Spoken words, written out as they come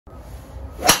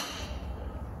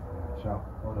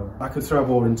I could throw a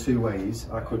ball in two ways.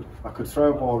 I could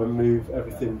throw a ball and move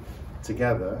everything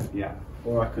together. Yeah.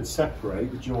 Or I could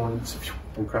separate the joints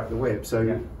and crack the whip.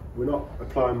 So we're not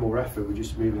applying more effort, we're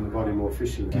just moving the body more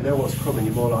efficiently. You know what's coming,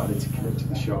 you're more likely to connect to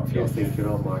the shot. If you're thinking,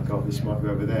 oh my God, this might be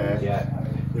over there. Yeah.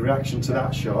 The reaction to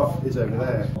that shot is over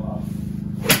there.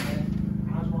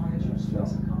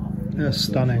 That's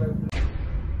stunning.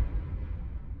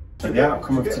 So the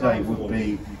outcome of today would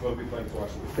be a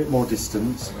bit more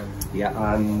distance,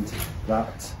 and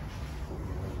that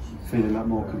feeling that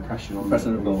more compression on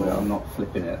pressing the ball. I'm not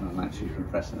flipping it, I'm actually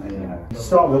compressing it. Yeah. To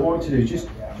start with, what I want to do is just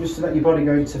to let your body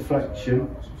go into flexion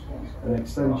and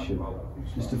extension,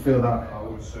 just to feel that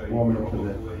warming up a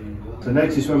bit. So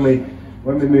notice when we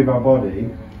move our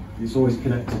body, it's always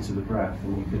connected to the breath,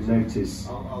 and you can notice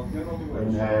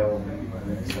inhale,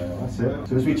 exhale. That's it.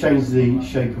 So as we change the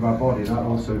shape of our body, that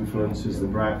also influences the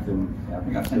breath. And I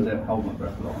think I tend to hold my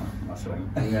breath a lot.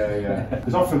 Yeah.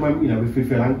 Because often when if we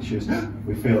feel anxious,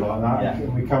 we feel like that. Yeah.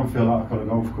 We can feel like on a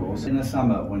golf course. In the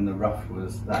summer, when the rough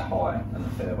was that high and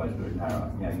the fairways were narrow,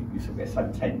 you sort of get so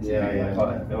tense. I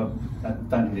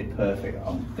don't get it perfect.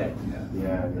 I'm dead.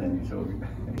 Yeah. Then you sort of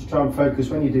just try and focus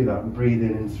when you do that and breathe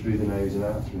in through the nose and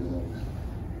out through the nose.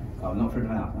 Oh, not through the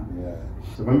mouth. No? Yeah.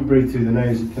 So when we breathe through the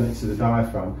nose, it connects to the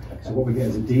diaphragm. Okay. So what we get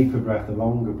is a deeper breath, a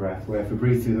longer breath. Where if we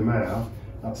breathe through the mouth,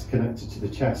 that's connected to the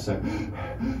chest. So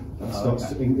that starts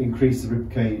to increase the rib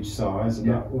cage size, and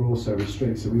that will also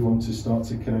restrict. So we want to start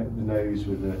to connect the nose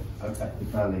with the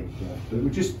belly. Yeah. But we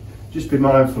just be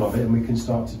mindful of it, and we can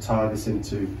start to tie this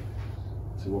into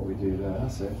what we do there.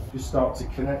 That's it. Just start to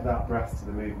connect that breath to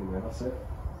the movement there. That's it.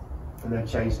 And then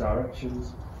change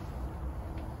directions.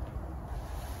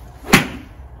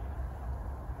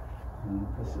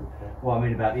 Well, I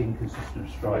mean about the inconsistent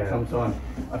strike. Sometimes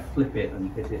I flip it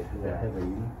and hit it heavy.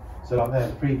 So like there,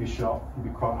 the previous shot you'd be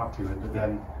quite happy with, but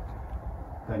then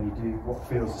you do what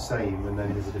feels the same, and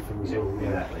then there's a different result.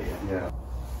 Exactly. Yeah.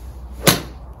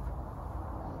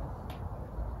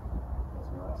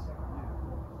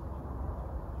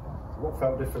 What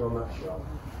felt different on that shot?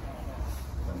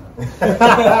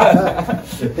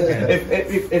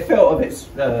 it felt a bit,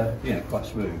 quite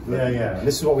smooth. Yeah. And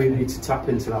this is what we need to tap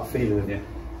into, that feeling.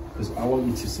 Because I want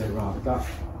you to say, right,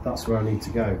 that's where I need to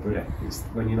go. But it's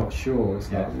when you're not sure.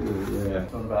 It's like,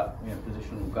 Talking about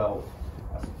positional golf.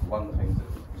 That's one of the things that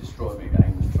destroyed me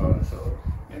again, was trying to sort of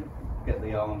get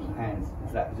the arms and hands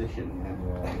into that position.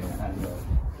 And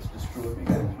just destroyed me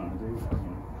again trying to do that.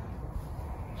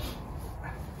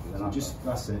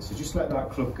 That's it. So just let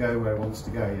that club go where it wants to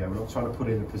go. Yeah, we're not trying to put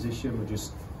it in a position. We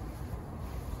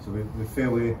feel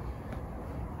we're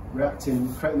reacting,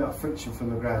 creating that friction from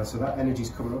the ground. So that energy's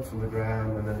coming up from the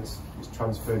ground, and then it's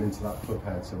transferring into that club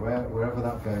head. So wherever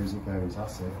that goes, it goes.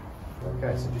 That's it.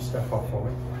 Okay. So just step off for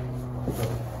me.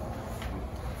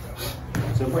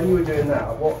 So when you were doing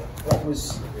that, what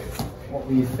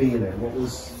were you feeling? What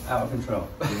was out of control?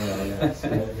 Yeah. So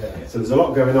there's a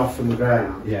lot going off from the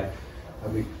ground. Yeah.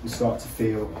 And we start to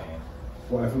feel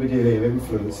whatever we do here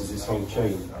influences this whole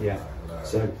chain. Yeah.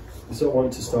 So the sort of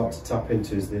want to start to tap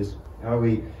into is this: how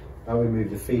we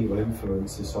move the feet will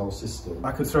influence this whole system.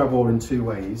 I could throw a ball in two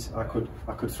ways. I could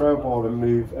throw a ball and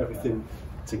move everything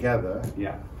together.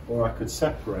 Yeah. Or I could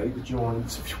separate the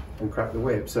joints and crack the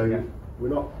whip. So we're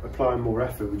not applying more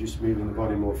effort. We're just moving the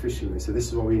body more efficiently. So this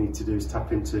is what we need to do: is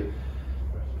tap into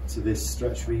this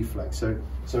stretch reflex. So.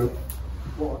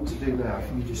 What I want to do now,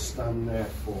 can you just stand there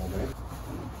for me?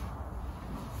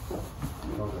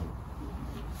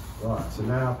 Right, so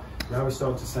now we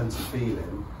start to sense a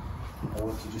feeling. I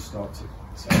want to just start to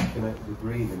connect the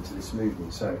breathing to this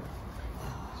movement. So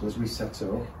as we set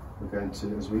up, we're going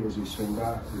to, as we swing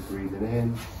back, we're breathing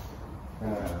in,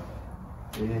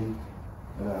 and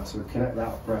out. So we connect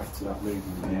that breath to that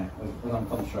movement. Yeah, when I'm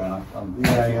concentrating,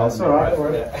 that's all right. I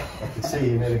can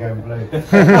see you nearly going blue.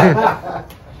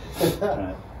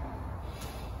 Right.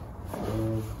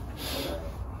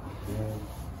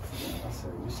 That's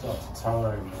it. We start to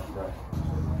time that breath.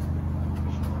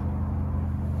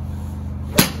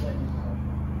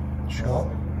 Shot.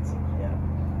 Yeah.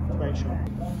 Great shot.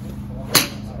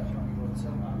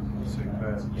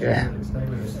 Superb. Yeah. I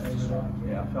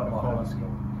felt like I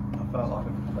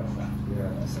could press that. Yeah.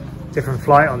 Different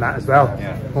flight on that as well.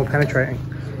 Yeah. More penetrating.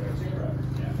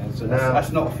 So now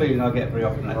that's not a feeling I get very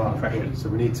often. That compression. So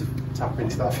we need to tap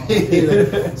into that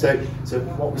feeling. so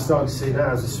what we're starting to see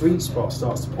now is the sweet spot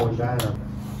starts to point down.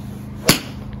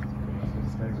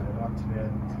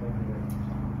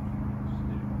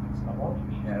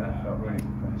 Yeah, that felt really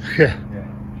good. Yeah.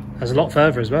 That's a lot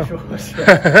further as well. That's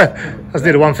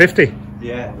near the 150.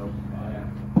 Yeah.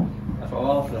 That's what I'm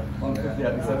after. 150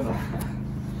 out of 7.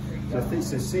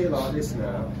 So see it like this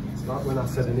now. It's like when I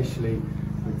said initially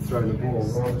we've thrown the ball,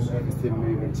 rather than everything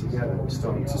moving together, we're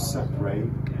starting to separate.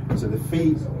 So the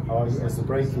feet are as the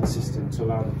braking system to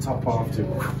allow the top half to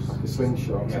like a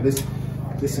slingshot. So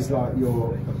this is like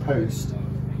a post,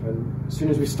 and as soon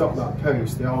as we stop that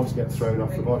post, the arms get thrown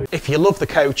off the body. If you love the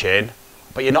coaching,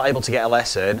 but you're not able to get a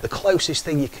lesson, the closest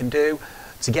thing you can do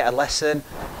to get a lesson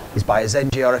is buy a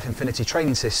Zen GRF Infinity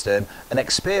training system and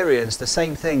experience the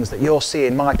same things that you're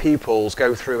seeing my pupils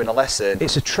go through in a lesson.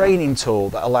 It's a training tool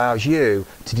that allows you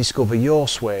to discover your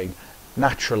swing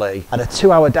naturally, and a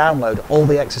 2-hour download all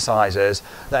the exercises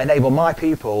that enable my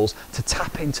pupils to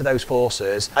tap into those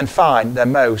forces and find their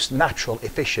most natural,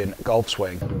 efficient golf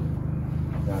swing.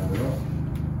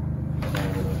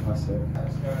 That's it.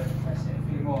 Press it a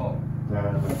few more.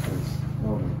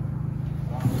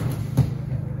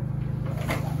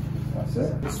 That's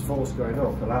it. This force going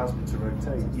up allows me to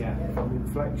rotate. Yeah. From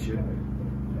inflection,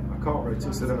 I can't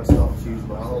rotate, so then I start to use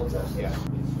my arms. Yeah.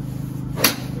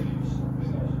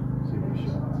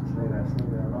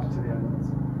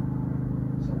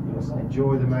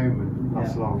 Enjoy the moment,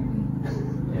 that's long.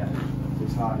 Yeah.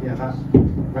 It's like, that,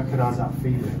 recognise that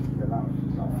feeling, that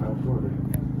felt good.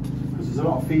 Because there's a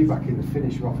lot of feedback in the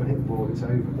finish, we're off and hit the ball, it's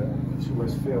over, but it's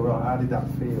almost feel, right, how did that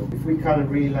feel? If we kind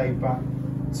of relay back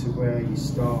to where you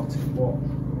started,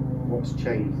 what's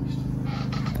changed?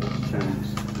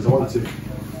 Because I want to...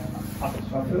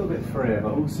 I feel a bit freer,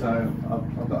 but also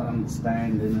I've got an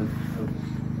understanding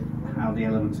of how the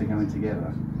elements are going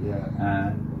together.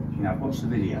 Yeah. You know, I've watched the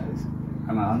videos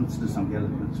and I understood some of the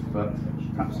elements, but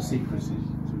perhaps the sequences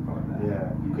isn't quite there.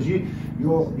 Yeah, because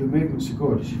your movements are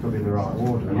good, you've got to be in the right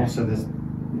order, and also there's,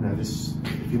 this,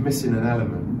 if you're missing an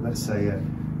element, let's say a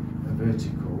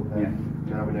vertical, then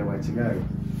now we know where to go.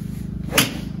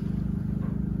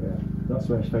 Yeah, that's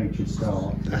where fade should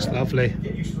start. That's lovely.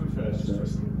 Get used to it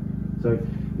first. So,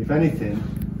 if anything,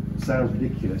 sounds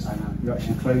ridiculous, you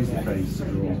actually close the face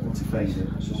to fade it.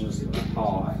 As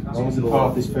long as the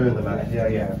path is further left.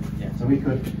 Yeah. So we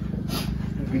could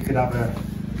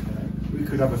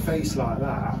have a face like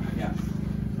that. Yeah.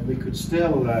 And we could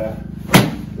still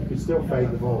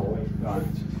fade the ball, right?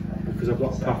 Because I've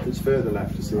got a path that's further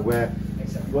left. You see, where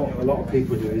what a lot of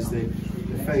people do is they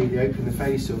open the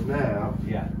face up now.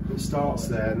 Yeah. It starts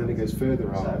there and then it goes further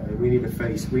right. And we need a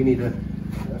face. We need a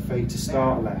fade to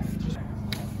start left.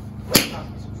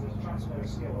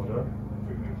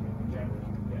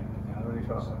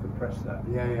 Compress that.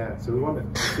 Yeah. So we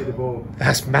want to see the ball.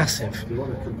 That's massive. We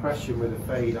want a compression with a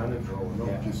fade and a draw,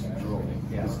 not just a draw.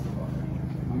 Yeah.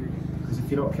 Because if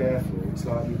you're not careful, it's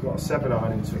like you've got a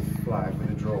 7-iron into a flag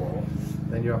with a draw,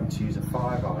 then you're having to use a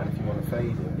 5-iron if you want to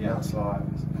fade it. Yeah. That's like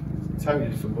a totally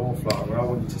different ball flight. Where I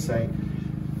want you to say,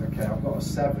 okay, I've got a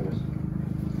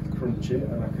 7, crunch it,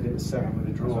 and I could hit a 7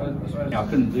 with a draw. I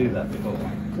couldn't do that before.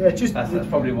 Yeah, just that's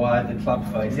probably why I had the club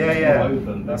face. Yeah.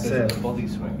 Open That's because it. of the body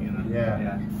swing,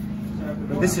 Yeah.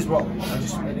 But this is what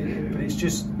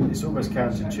it's almost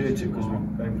counterintuitive, because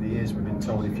over the years we've been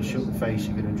told if you shut the face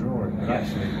you're going to draw it. But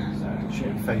actually,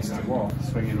 shut the face to what?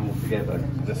 Swinging all together.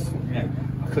 Just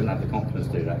I couldn't have the confidence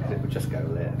to do that because it would just go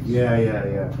there.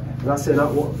 Yeah. But that's it.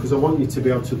 Because I want you to be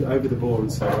able to over the ball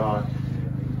and say, right,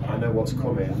 I know what's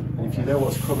coming. And if you know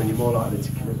what's coming, you're more likely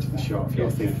to commit to the shot. If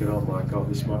you're thinking, oh my God,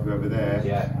 this might be over there.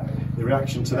 Yeah. The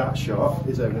reaction to that shot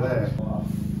is over there.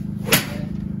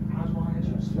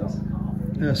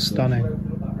 That's stunning.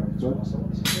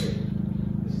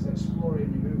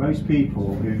 Most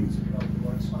people who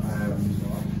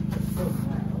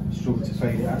struggle to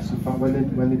fade it, actually,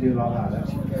 when they do like that, they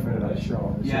actually prefer that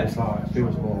shot. Yeah. So it's like, it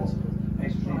feels more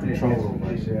control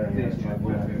almost.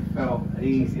 It felt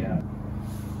easier.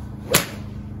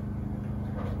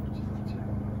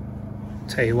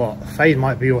 Tell you what, fade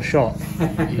might be your shot.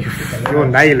 You're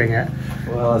nailing it.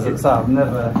 Well, as it's I've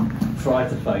never tried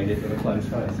to fade it with a closed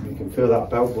face. You can feel that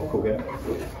belt buckle get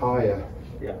higher.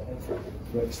 Yeah.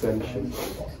 For extension.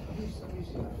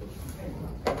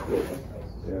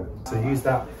 Yeah. So use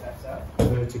that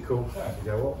vertical to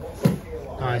go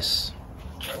up. Nice.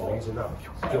 And using that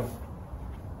jump.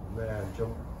 There,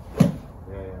 jump.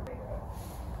 Yeah.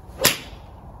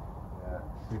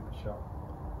 Super shot.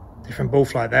 Different ball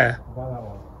flight there. About that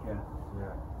one.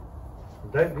 Yeah.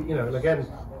 Don't, again,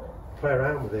 play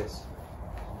around with this.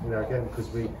 Again, because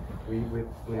we're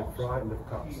frightened of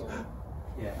cups.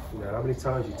 Yeah. How many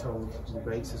times you told your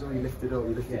mate says, "Oh, you lifted up,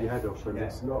 you lifted your head up," and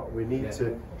it's not. We need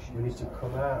to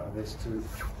come out of this to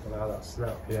allow that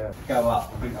snap. Yeah. Go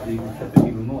up,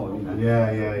 even more.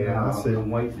 Yeah. That's it. I'm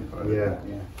waiting for it. Yeah.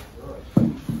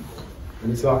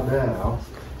 And it's like now,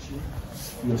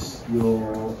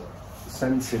 you're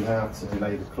sensing how to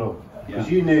delay the club. Because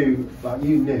you knew, like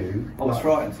you knew. I was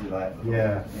frightened to do that.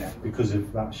 Yeah, because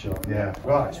of that shot. Yeah.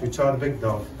 Right, should we try the big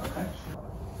dog? Okay.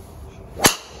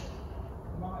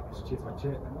 Chip by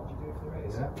chip.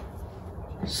 Yeah.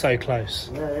 So close.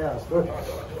 Yeah, that's good.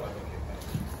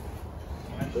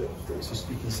 It's just,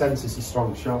 you can sense it's a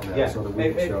strong shot now, sort of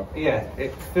weak shot. Yeah,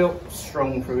 it felt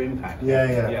strong through impact.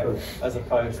 Yeah. As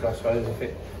opposed to, I suppose,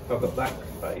 if I've got that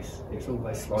face, it's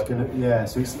always slightly.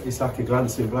 So it's like a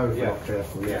glancing blow if you're not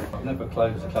careful. Yeah. I've never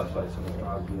closed a club face.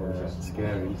 Yeah, it's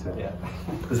scary, isn't it? Yeah.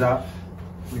 Because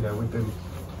we've been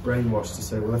brainwashed to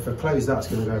say, well, if I close that, it's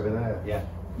going to go over there. Yeah.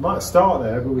 Might start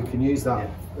there, but we can use that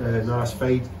nice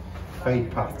fade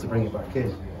path to bring it back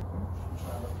in.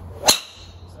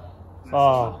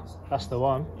 Oh, that's the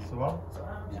one. That's the one.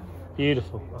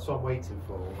 Beautiful. That's what I'm waiting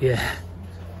for. Yeah.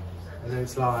 And then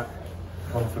it's like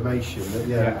confirmation that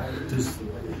it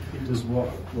does what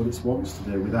it wants to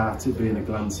do without it being a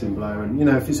glancing blow. And you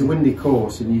know, if it's a windy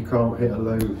course and you can't hit a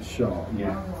low shot,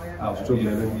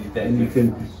 struggling, and you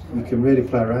can really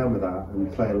play around with that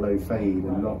and play a low fade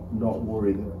and not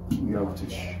worry that you're able to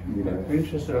I'm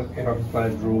interested if I can play a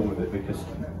draw with it, because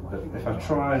if I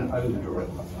try and overdraw it,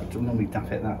 I don't normally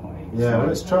dap it that way. Yeah, well,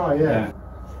 let's try. Yeah.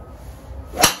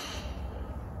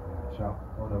 Shot.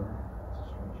 Well done.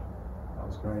 That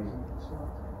was great.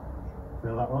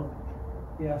 Feel that one?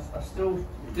 Yeah, I still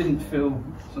didn't feel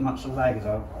so much lag as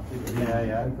I did.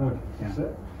 Yeah, good. That's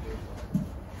it.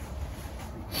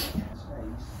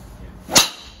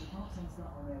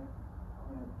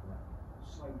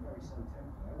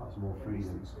 That's more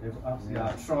freedom. Yeah,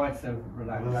 I tried to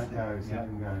relax. Let go, let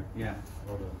them go. Yeah.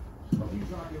 Well done.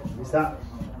 Is that,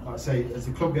 like I say, as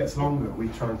the club gets longer, we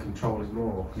try and control it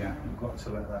more. Yeah. You've got to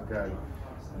let that go.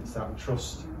 It's that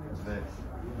trust of the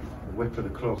whip of the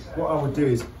club. What I would do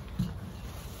is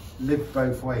live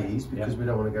both ways, because we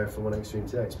don't want to go from one extreme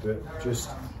to the next, but just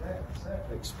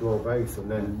explore both, and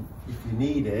then if you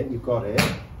need it, you've got it.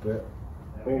 But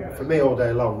for me, all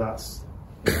day long, that's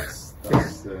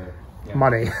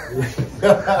money.